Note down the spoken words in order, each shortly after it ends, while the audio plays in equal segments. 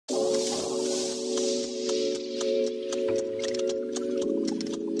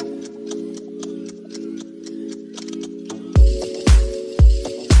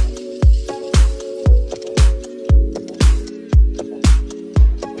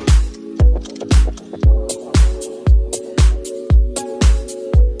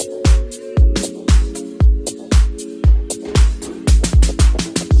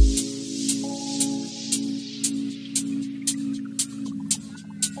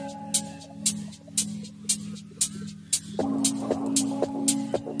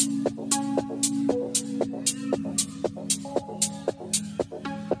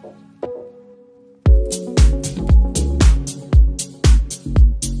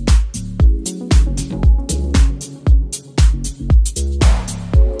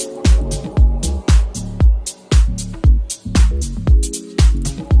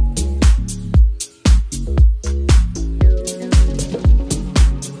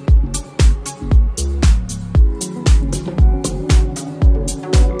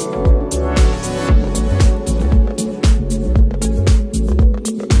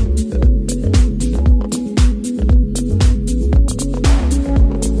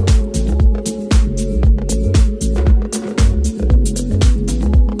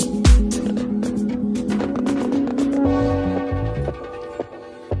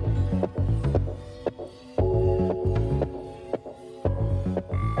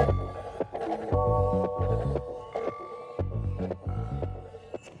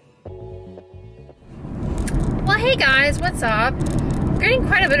Hey guys, what's up? We're getting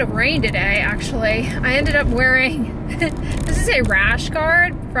quite a bit of rain today, actually. I ended up wearing, this is a rash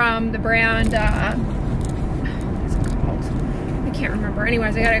guard from the brand, what's it called? I can't remember.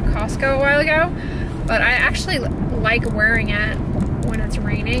 Anyways, I got it at Costco a while ago, but I actually like wearing it when it's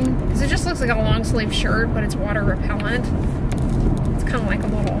raining, because it just looks like a long sleeve shirt, but it's water repellent. It's kind of like a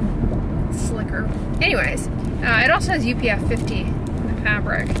little slicker. Anyways, it also has UPF 50 in the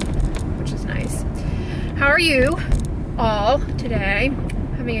fabric, which is nice. How are you all today?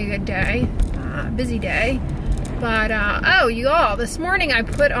 Having a good day, busy day. But, oh, you all, this morning I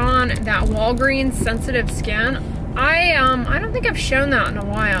put on that Walgreens Sensitive Skin. I don't think I've shown that in a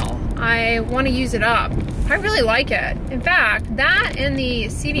while. I want to use it up. I really like it. In fact, that and the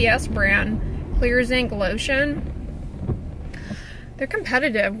CVS brand Clear Zinc Lotion, they're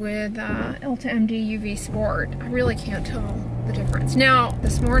competitive with ELTAMD UV Sport. I really can't tell the difference. Now,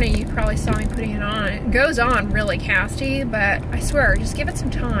 this morning you probably saw me putting it on. It goes on really casty, but I swear, just give it some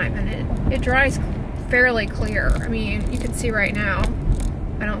time and it dries fairly clear. I mean, you can see right now,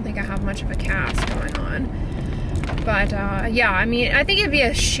 I don't think I have much of a cast going on. But yeah, I mean, I think it'd be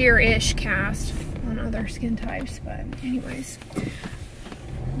a sheer-ish cast on other skin types, but anyways.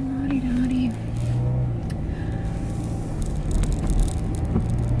 La-di-da-di.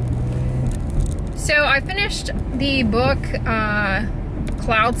 So I finished the book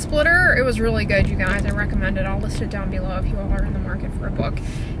Cloud Splitter. It was really good, you guys. I recommend it. I'll list it down below if you all are in the market for a book.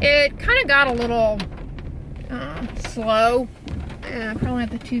 It kind of got a little slow, probably at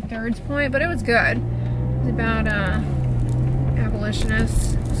the 2/3 point, but it was good. It was about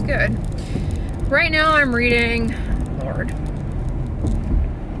abolitionists. It was good. Right now I'm reading, Lord.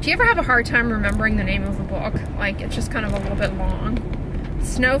 Do you ever have a hard time remembering the name of a book? Like, it's just kind of a little bit long.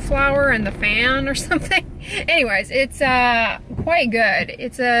 Snowflower and the Fan or something. Anyways, it's quite good.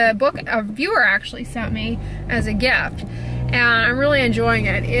 It's a book a viewer actually sent me as a gift, and I'm really enjoying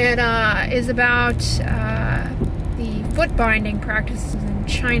it. It is about the foot binding practices in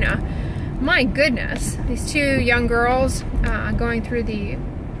China. My goodness, these two young girls going through the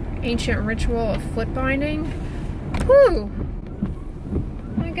ancient ritual of foot binding. Whew!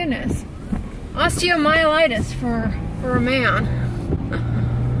 My goodness. Osteomyelitis for a man.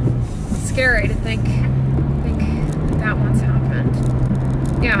 Scary to think that one's happened.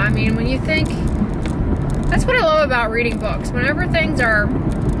 Yeah, I mean, when you think, that's what I love about reading books. Whenever things are,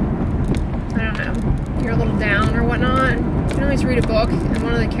 I don't know, you're a little down or whatnot, you can always read a book and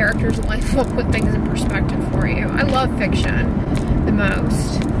one of the characters in life will put things in perspective for you. I love fiction the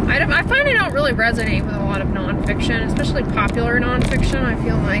most. I find I don't really resonate with a lot of nonfiction, especially popular nonfiction. I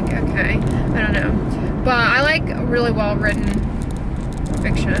feel like, okay, I don't know. But I like really well written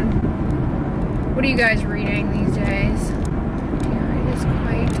fiction. What are you guys reading these days? Yeah, it is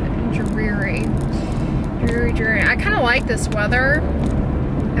quite dreary. Dreary. I kind of like this weather.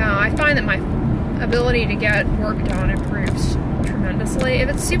 I find that my ability to get work done improves tremendously. If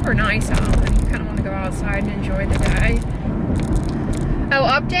it's super nice out, then you kind of want to go outside and enjoy the day. Oh,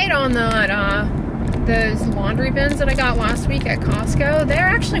 update on that, those laundry bins that I got last week at Costco. They're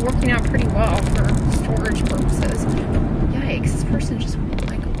actually working out pretty well for storage purposes. Yikes, this person just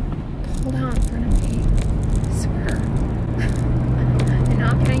pulled out in front of me. I swear. They're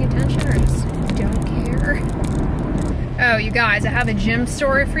not paying attention or just don't care. Oh, you guys, I have a gym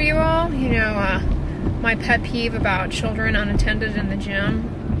story for you all. You know, my pet peeve about children unattended in the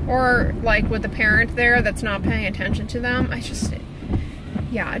gym, or like with a parent there that's not paying attention to them.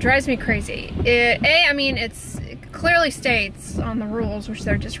 Yeah, it drives me crazy. I mean, it clearly states on the rules, which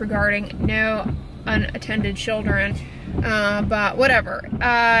they're disregarding, no unattended children. But whatever.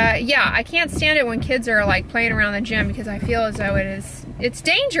 Yeah, I can't stand it when kids are like playing around the gym, because I feel as though it's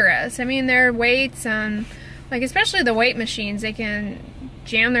dangerous. I mean, their weights and like, especially the weight machines, they can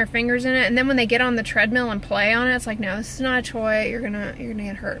jam their fingers in it, and then when they get on the treadmill and play on it, it's like, no, this is not a toy. You're gonna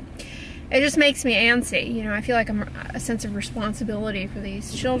get hurt. It just makes me antsy. You know, I feel like I'm a sense of responsibility for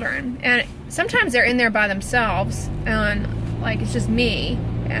these children, and sometimes they're in there by themselves, and like it's just me,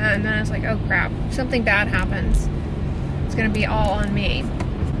 and then it's like, oh crap, something bad happens. It's gonna be all on me.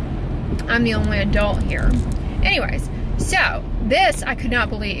 I'm the only adult here. Anyways, so this I could not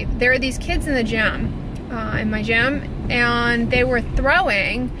believe. There are these kids in the gym, in my gym, and they were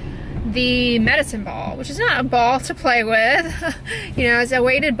throwing the medicine ball, which is not a ball to play with. You know, it's a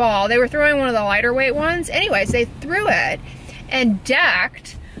weighted ball. They were throwing one of the lighter weight ones. Anyways, they threw it and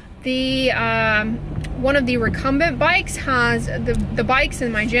decked the one of the recumbent bikes. Has the bikes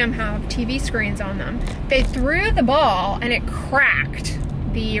in my gym have TV screens on them. They threw the ball and it cracked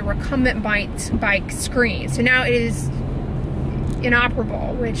the recumbent bike screen. So now it is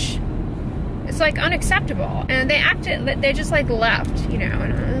inoperable, which It's like unacceptable. And they just like left, you know,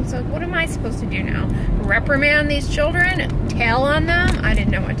 and it's like, what am I supposed to do now? Reprimand these children? Tail on them? I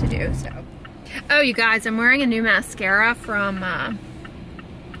didn't know what to do, so. Oh, you guys, I'm wearing a new mascara from,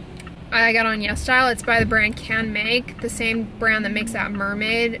 I got on YesStyle. It's by the brand Canmake, the same brand that makes that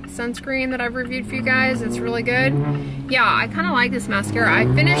mermaid sunscreen that I've reviewed for you guys. It's really good. Yeah, I kind of like this mascara. I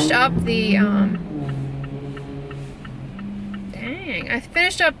finished up the, I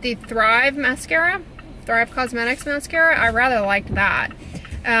finished up the Thrive mascara, Thrive Cosmetics mascara. I rather liked that.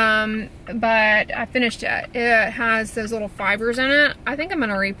 But I finished it. It has those little fibers in it. I think I'm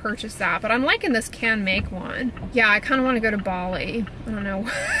gonna repurchase that, but I'm liking this Canmake one. Yeah, I kind of want to go to Bali. I don't know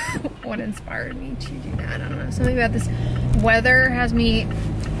what inspired me to do that. I don't know. Something about this weather has me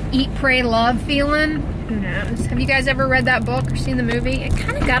eat, pray, love feeling. Who knows? Have you guys ever read that book or seen the movie? It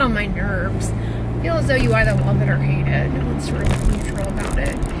kind of got on my nerves. I feel as though you either love it or hate it. No one's sort of neutral about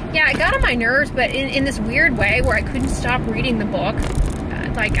it. Yeah, it got on my nerves, but in this weird way where I couldn't stop reading the book.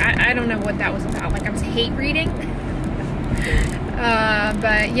 Like, I don't know what that was about. Like, I was hate reading.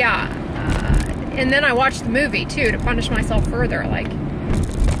 But yeah. And then I watched the movie, too, to punish myself further. Like,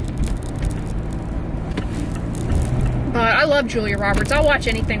 but I love Julia Roberts. I'll watch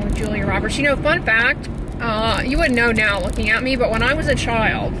anything with Julia Roberts. You know, fun fact, you wouldn't know now looking at me, but when I was a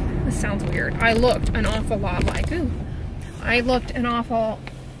child, this sounds weird, I looked an awful lot like, I looked an awful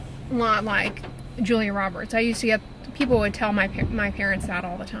lot like Julia Roberts. I used to get, people would tell my parents that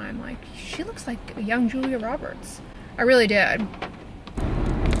all the time, like, she looks like a young Julia Roberts. I really did.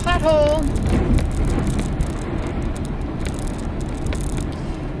 Pothole.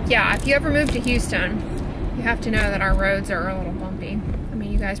 Yeah, if you ever move to Houston, you have to know that our roads are a little bumpy. I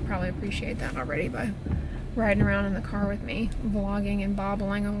mean, you guys probably appreciate that already by riding around in the car with me, vlogging and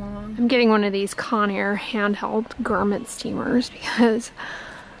bobbling along. I'm getting one of these Conair handheld garment steamers because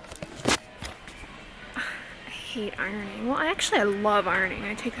hate ironing. Well, I love ironing.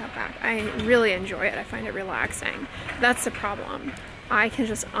 I take that back. I really enjoy it. I find it relaxing. That's the problem. I can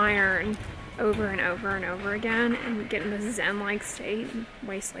just iron over and over and over again and get in this zen-like state and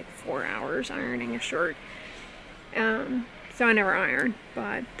waste like 4 hours ironing a shirt. So I never iron.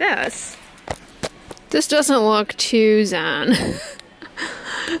 But this doesn't look too zen.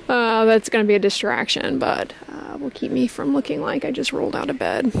 That's gonna be a distraction, but will keep me from looking like I just rolled out of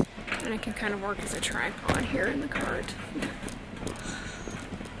bed. And it can kind of work as a tripod here in the cart.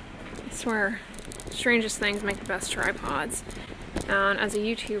 I swear, strangest things make the best tripods. And as a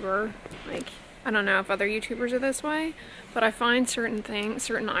YouTuber, like, I don't know if other YouTubers are this way, but I find certain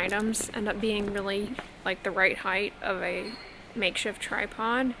items end up being really like the right height of a makeshift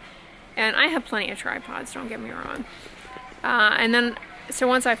tripod. And I have plenty of tripods, don't get me wrong. And then, so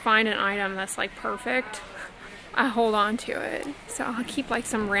once I find an item that's like perfect, I hold on to it. So I'll keep like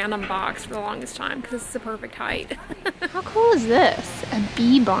some random box for the longest time because it's the perfect height. How cool is this? A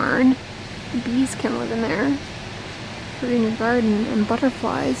bee barn. Bees can live in there. Fruit in your garden, and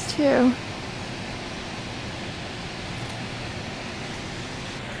butterflies too.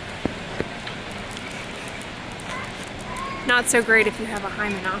 Not so great if you have a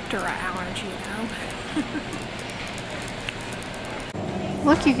Hymenoptera allergy though.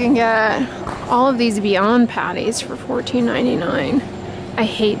 Look, you can get all of these Beyond patties for $14.99. I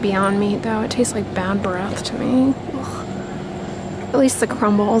hate Beyond Meat though. It tastes like bad breath to me. Ugh. At least the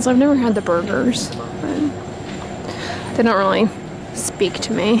crumbles. I've never had the burgers. But they don't really speak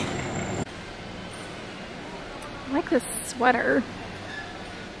to me. I like this sweater.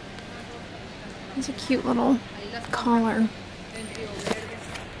 It's a cute little collar.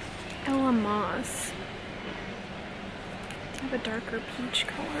 Ella Moss. Have a darker peach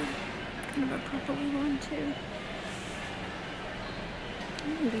color. Kind of a purpley one too.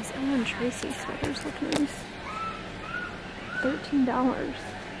 Ooh, these Ellen Tracy sweaters look nice. $13.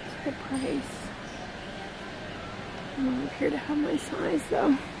 It's a good price. I don't appear to have my size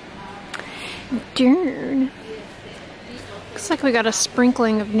though. Darn. Looks like we got a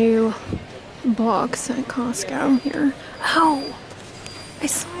sprinkling of new books at Costco here. Oh! I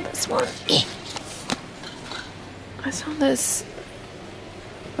saw this one. I saw this.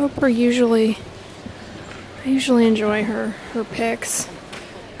 Oprah I usually enjoy her picks.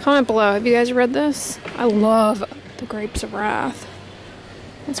 Comment below, have you guys read this? I love The Grapes of Wrath.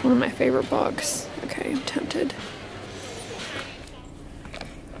 It's one of my favorite books. Okay, I'm tempted.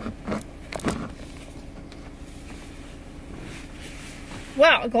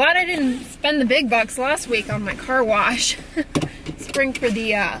 Wow, glad I didn't spend the big bucks last week on my car wash. Spring for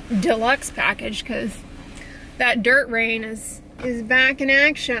the deluxe package, because that dirt rain is back in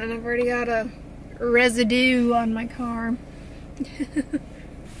action and I've already got a residue on my car.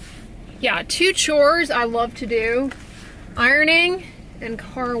 Yeah, 2 chores I love to do. Ironing and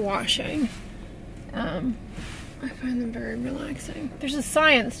car washing. I find them very relaxing. There's a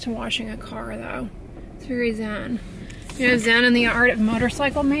science to washing a car though. It's very zen. You know, Zen and the Art of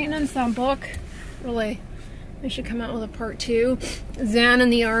Motorcycle Maintenance, that book. Really, they should come out with a part 2. Zen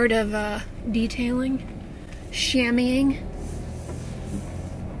and the Art of Detailing. Chamoising.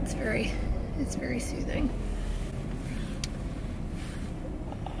 It's very soothing.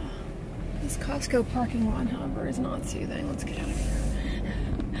 This Costco parking lot, however, is not soothing. Let's get out of here.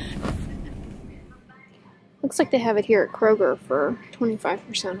 Looks like they have it here at Kroger for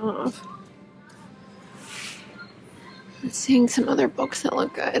 25% off. I'm seeing some other books that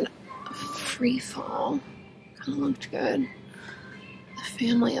look good. Free Fall. Kind of looked good. The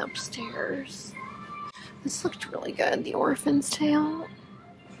Family Upstairs. This looked really good. The Orphan's Tale.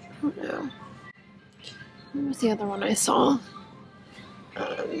 I don't know. What was the other one I saw?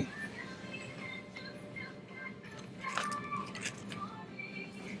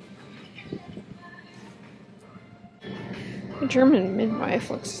 The German Midwife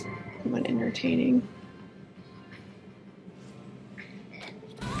looks somewhat entertaining.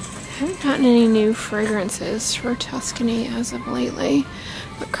 I haven't gotten any new fragrances for Tuscany as of lately,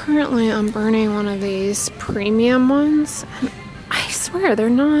 but currently I'm burning one of these premium ones. And I swear they're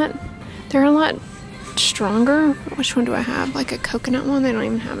a lot stronger. Which one do I have? Like a coconut one? They don't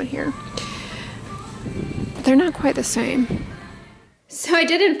even have it here. But they're not quite the same. So I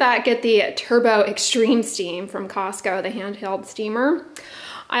did in fact get the Turbo Extreme Steam from Costco, the handheld steamer.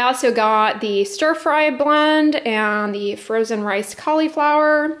 I also got the stir fry blend and the frozen rice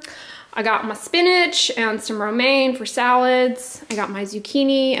cauliflower. I got my spinach and some romaine for salads. I got my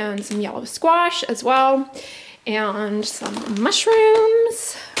zucchini and some yellow squash as well. And some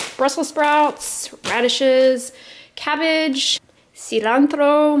mushrooms, Brussels sprouts, radishes, cabbage,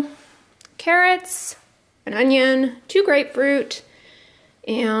 cilantro, carrots, an onion, 2 grapefruit,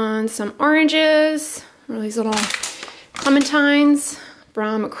 and some oranges, or these little clementines.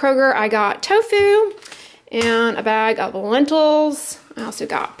 From Kroger, I got tofu and a bag of lentils. I also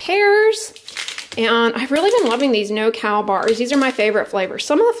got pears, and I've really been loving these no-cal bars. These are my favorite flavors.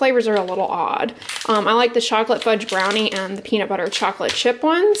 Some of the flavors are a little odd. I like the chocolate fudge brownie and the peanut butter chocolate chip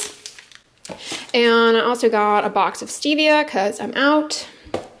ones. And I also got a box of stevia because I'm out.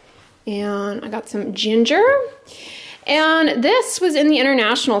 And I got some ginger. And this was in the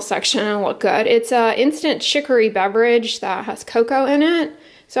international section and it looked good. It's an instant chicory beverage that has cocoa in it.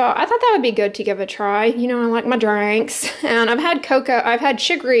 So I thought that would be good to give a try. You know, I like my drinks. And I've had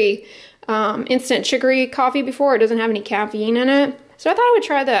chicory, instant chicory coffee before. It doesn't have any caffeine in it. So I thought I would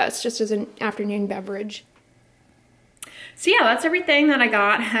try this just as an afternoon beverage. So yeah, that's everything that I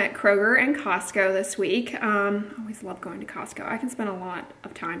got at Kroger and Costco this week. I always love going to Costco. I can spend a lot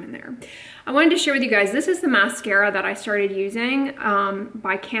of time in there. I wanted to share with you guys, this is the mascara that I started using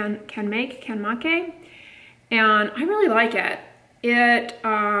by Canmake, and I really like it.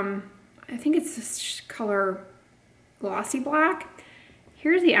 I think it's this color Glossy Black.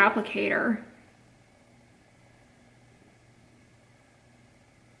 Here's the applicator,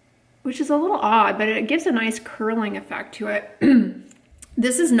 which is a little odd, but it gives a nice curling effect to it.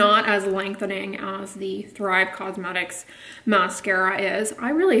 This is not as lengthening as the Thrive Cosmetics mascara is. I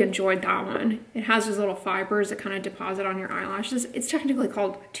really enjoyed that one. It has those little fibers that kind of deposit on your eyelashes. It's technically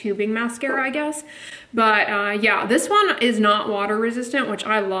called tubing mascara, I guess. But yeah, this one is not water resistant, which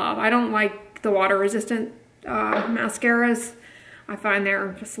I love. I don't like the water resistant mascaras. I find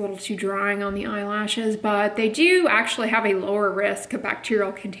they're just a little too drying on the eyelashes, but they do actually have a lower risk of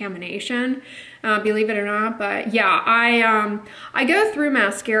bacterial contamination, believe it or not. But yeah, I go through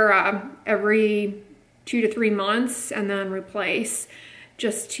mascara every 2 to 3 months and then replace,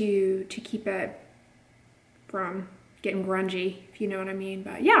 just to keep it from getting grungy, if you know what I mean.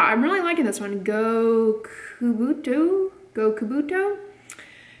 But yeah, I'm really liking this one. Go Kabuto.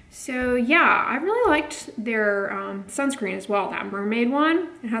 So yeah, I really liked their sunscreen as well, that mermaid one.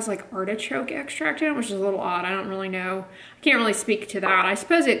 It has like artichoke extract in it, which is a little odd. I don't really know. I can't really speak to that. I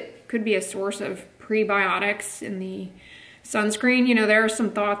suppose it could be a source of prebiotics in the sunscreen. You know, there's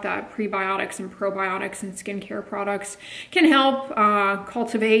some thought that prebiotics and probiotics in skincare products can help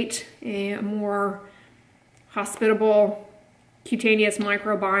cultivate a more hospitable cutaneous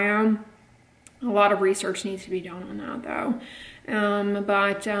microbiome. A lot of research needs to be done on that though.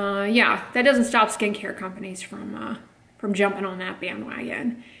 Yeah, that doesn't stop skincare companies from jumping on that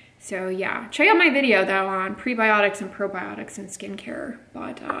bandwagon. So yeah, check out my video though on prebiotics and probiotics in skincare.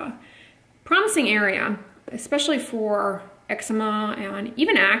 But promising area, especially for eczema and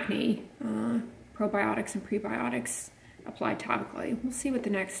even acne, probiotics and prebiotics applied topically. We'll see what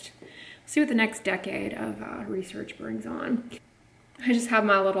the next See what the next decade of research brings on. I just have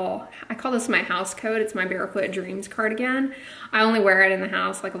my little, I call this my house coat. It's my Barefoot Dreams cardigan. I only wear it in the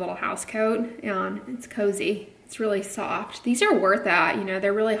house like a little house coat, and it's cozy. It's really soft. These are worth that, you know,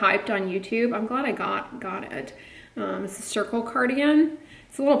 they're really hyped on YouTube. I'm glad I got it. It's a circle cardigan.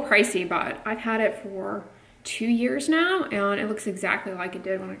 It's a little pricey, but I've had it for 2 years now, and it looks exactly like it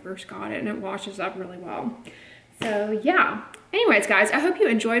did when I first got it, and it washes up really well. So yeah. Anyways, guys, I hope you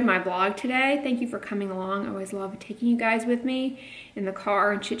enjoyed my vlog today. Thank you for coming along. I always love taking you guys with me in the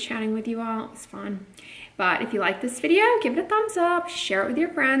car and chit-chatting with you all. It's fun. But if you like this video, give it a thumbs up, share it with your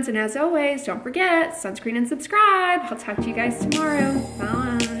friends, and as always, don't forget, sunscreen and subscribe. I'll talk to you guys tomorrow.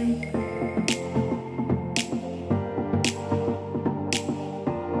 Bye.